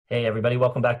Hey everybody,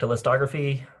 welcome back to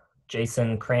Listography.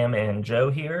 Jason, Cram, and Joe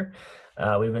here.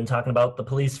 We've been talking about the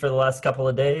police for the last couple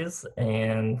of days,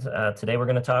 and today we're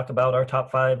going to talk about our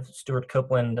top 5 Stewart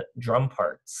Copeland drum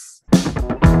parts.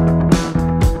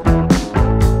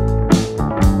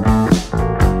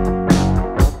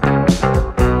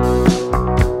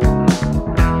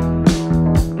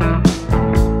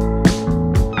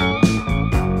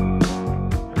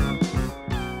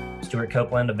 Stewart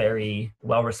Copeland, a very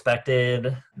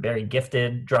well-respected, very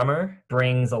gifted drummer,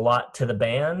 brings a lot to the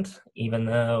band, even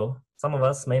though some of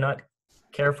us may not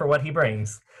care for what he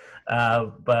brings.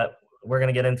 But we're going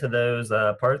to get into those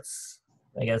parts.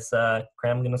 I guess,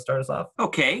 Cram, going to start us off?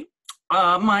 Okay.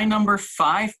 My number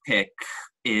 5 pick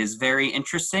is very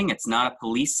interesting. It's not a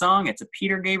police song. It's a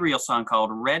Peter Gabriel song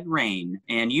called Red Rain.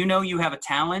 And you know you have a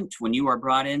talent when you are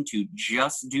brought in to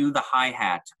just do the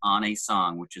hi-hat on a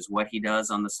song, which is what he does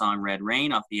on the song Red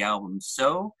Rain off the album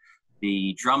So.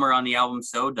 The drummer on the album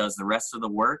So does the rest of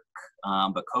the work,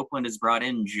 but Copeland is brought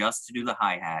in just to do the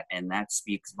hi-hat, and that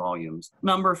speaks volumes.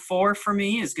 Number 4 for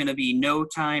me is going to be No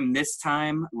Time This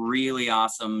Time. Really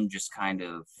awesome, just kind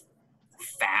of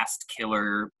fast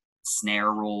killer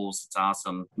snare rolls. It's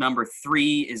awesome. Number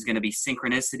 3 is going to be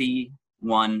Synchronicity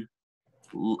 1.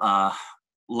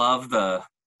 Love the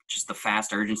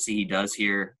fast urgency he does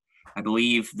here. I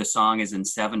believe the song is in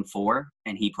 7/4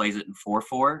 and he plays it in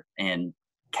 4/4 and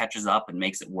catches up and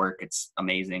makes it work. It's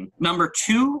amazing. Number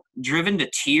 2, Driven to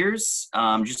Tears.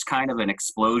 Just kind of an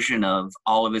explosion of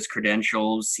all of his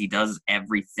credentials. He does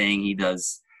everything. He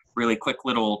does really quick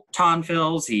little tom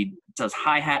fills. He does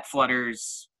hi-hat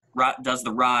flutters, does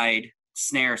the ride,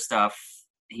 snare stuff.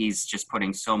 He's just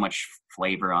putting so much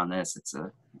flavor on this. It's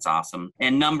awesome.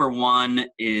 And number 1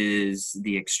 is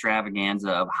the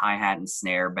extravaganza of hi-hat and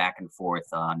snare back and forth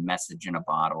on Message in a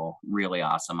Bottle. Really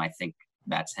awesome. I think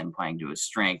that's him playing to his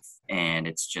strength, and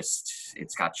it's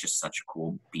got just such a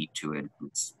cool beat to it.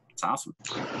 It's awesome.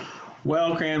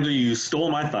 Well, Cramsey, you stole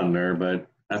my thunder, but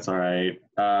that's all right.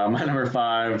 My number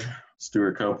 5,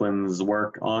 Stewart Copeland's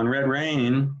work on Red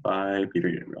Rain by Peter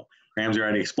Gabriel. Cramsey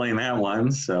already explained that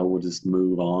one, so we'll just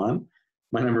move on.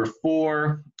 My number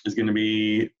 4 is going to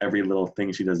be Every Little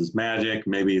Thing She Does Is Magic.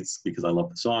 Maybe it's because I love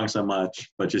the song so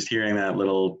much, but just hearing that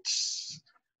little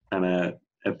kind of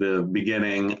at the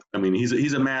beginning, I mean,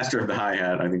 he's a master of the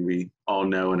hi-hat. I think we all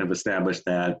know and have established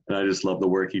that. And I just love the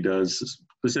work he does,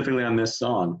 specifically on this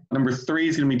song. Number 3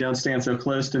 is going to be Don't Stand So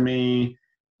Close to Me.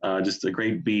 Just a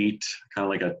great beat, kind of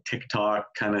like a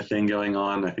TikTok kind of thing going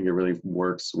on. I think it really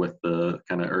works with the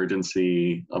kind of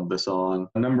urgency of the song.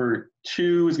 Number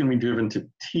 2 is going to be Driven to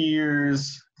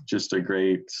Tears. Just a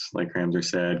great, like Cramser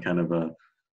said, kind of a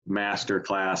master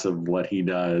class of what he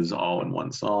does all in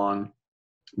one song.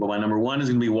 But my number 1 is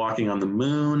going to be Walking on the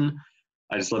Moon.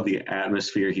 I just love the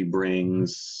atmosphere he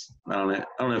brings. I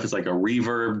don't know if it's like a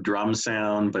reverb drum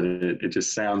sound, but it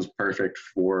just sounds perfect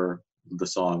for the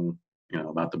song,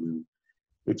 about the moon.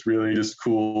 It's really just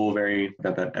cool, very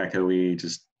got that echoey,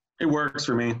 it works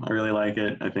for me. I really like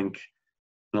it. I think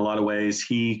in a lot of ways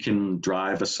he can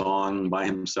drive a song by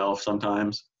himself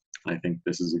sometimes. I think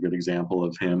this is a good example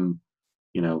of him,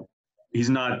 he's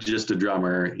not just a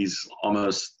drummer. He's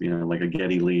almost, like a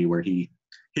Geddy Lee where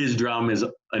his drum is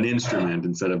an instrument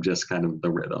instead of just kind of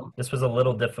the rhythm. This was a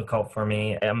little difficult for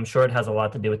me. I'm sure it has a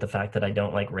lot to do with the fact that I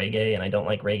don't like reggae and I don't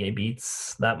like reggae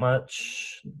beats that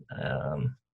much.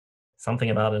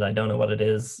 Something about it, I don't know what it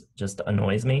is, just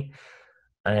annoys me.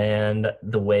 And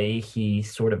the way he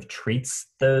sort of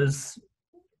treats those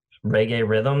reggae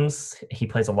rhythms, he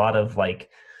plays a lot of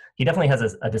he definitely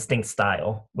has a distinct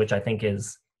style, which I think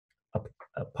is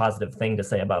a positive thing to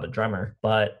say about a drummer,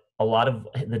 but a lot of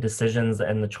the decisions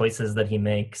and the choices that he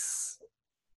makes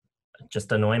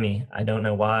just annoy me. I don't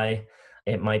know why.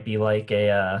 It might be like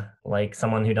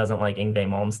someone who doesn't like Yngwie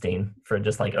Malmsteen for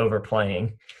just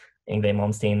overplaying. Yngwie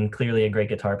Malmsteen, clearly a great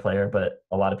guitar player, but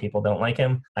a lot of people don't like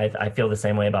him. I feel the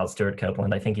same way about Stewart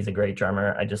Copeland. I think he's a great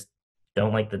drummer. I just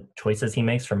don't like the choices he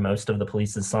makes for most of the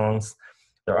Police's songs.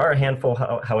 There are a handful,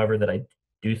 however, that I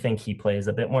do think he plays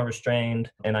a bit more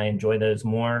restrained, and I enjoy those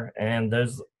more. And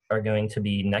those are going to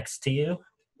be Next to You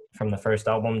from the first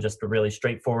album, just a really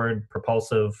straightforward,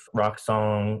 propulsive rock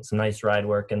song, some nice ride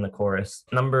work in the chorus.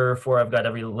 Number 4, I've got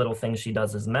Every Little Thing She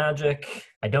Does Is Magic.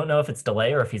 I don't know if it's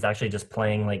delay or if he's actually just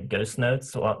playing ghost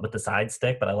notes with the side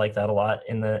stick, but I like that a lot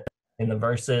in the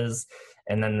verses.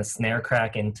 And then the snare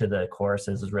crack into the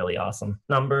choruses is really awesome.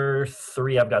 Number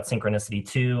 3, I've got Synchronicity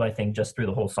 2. I think just through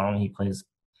the whole song, he plays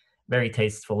very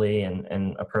tastefully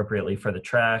and appropriately for the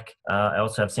track. I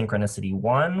also have Synchronicity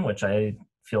 1, which I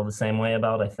feel the same way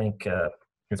about. I think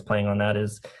his playing on that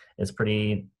is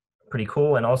pretty pretty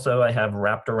cool. And also I have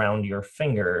Wrapped Around Your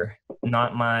Finger.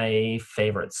 Not my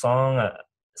favorite song,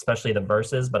 especially the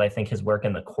verses, but I think his work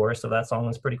in the chorus of that song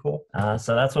is pretty cool.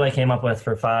 So that's what I came up with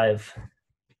for 5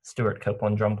 Stewart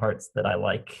Copeland drum parts that I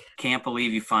like. Can't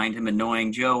believe you find him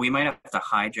annoying. Joe, we might have to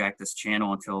hijack this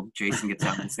channel until Jason gets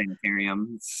out of the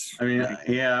sanitarium. I mean,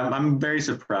 yeah, I'm very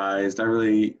surprised.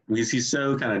 Because he's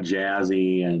so kind of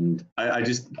jazzy, and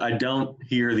I don't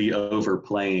hear the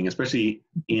overplaying, especially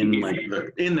in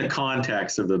the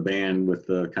context of the band with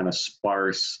the kind of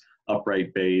sparse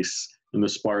upright bass and the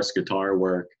sparse guitar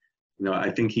work.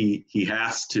 I think he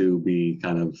has to be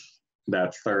kind of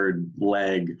that third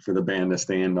leg for the band to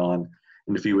stand on.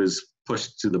 And if he was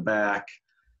pushed to the back,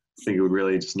 I think it would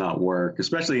really just not work,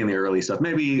 especially in the early stuff.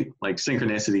 Maybe like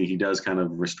Synchronicity, he does kind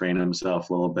of restrain himself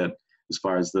a little bit as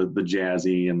far as the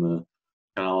jazzy and the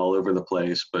kind of all over the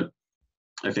place. But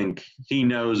I think he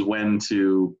knows when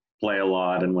to play a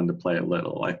lot and when to play a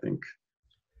little. I think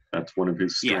that's one of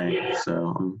his strengths. Yeah.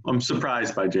 So I'm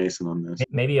surprised by Jason on this.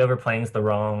 Maybe overplaying is the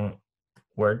wrong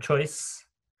word choice,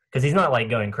 because he's not like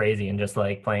going crazy and just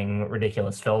like playing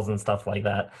ridiculous fills and stuff like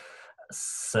that.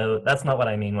 So that's not what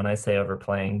I mean when I say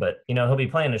overplaying. But he'll be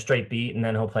playing a straight beat, and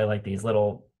then he'll play like these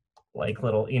little those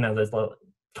little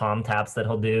tom taps that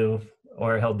he'll do,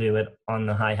 or he'll do it on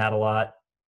the hi-hat a lot.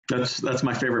 That's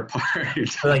my favorite part.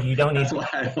 So, like, you don't need. That's why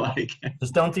I like it.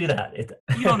 Just don't do that.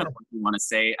 You don't know what you want to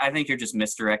say. I think you're just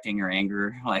misdirecting your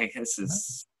anger. Like,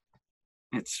 it's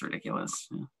ridiculous.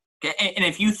 Yeah. And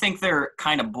if you think they're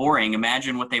kind of boring,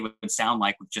 imagine what they would sound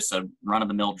like with just a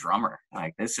run-of-the-mill drummer.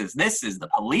 Like, this is the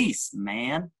Police,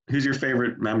 man. Who's your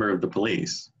favorite member of the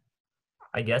Police?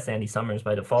 I guess Andy Summers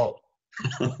by default.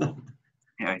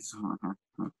 Yeah.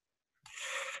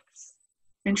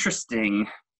 Interesting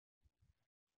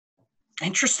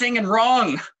and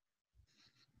wrong.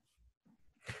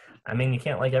 I mean, you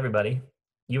can't like everybody.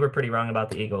 You were pretty wrong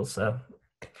about the Eagles, so.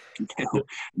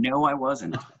 No, I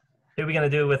wasn't. Who are we gonna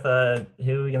do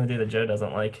that Joe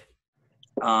doesn't like?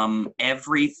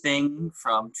 Everything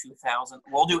from 2000.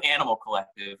 We'll do Animal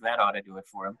Collective. That ought to do it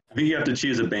for him. I think you have to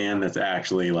choose a band that's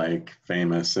actually like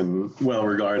famous and well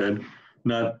regarded,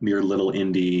 not your little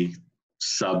indie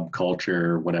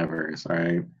subculture, whatever.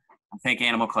 Sorry. I think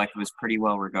Animal Collective is pretty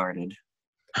well regarded.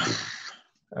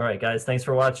 All right, guys. Thanks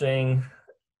for watching.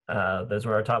 Those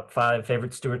were our top 5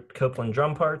 favorite Stewart Copeland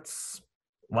drum parts.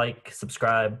 Like,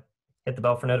 subscribe, hit the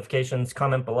bell for notifications,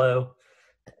 comment below,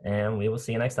 and we will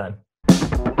see you next time.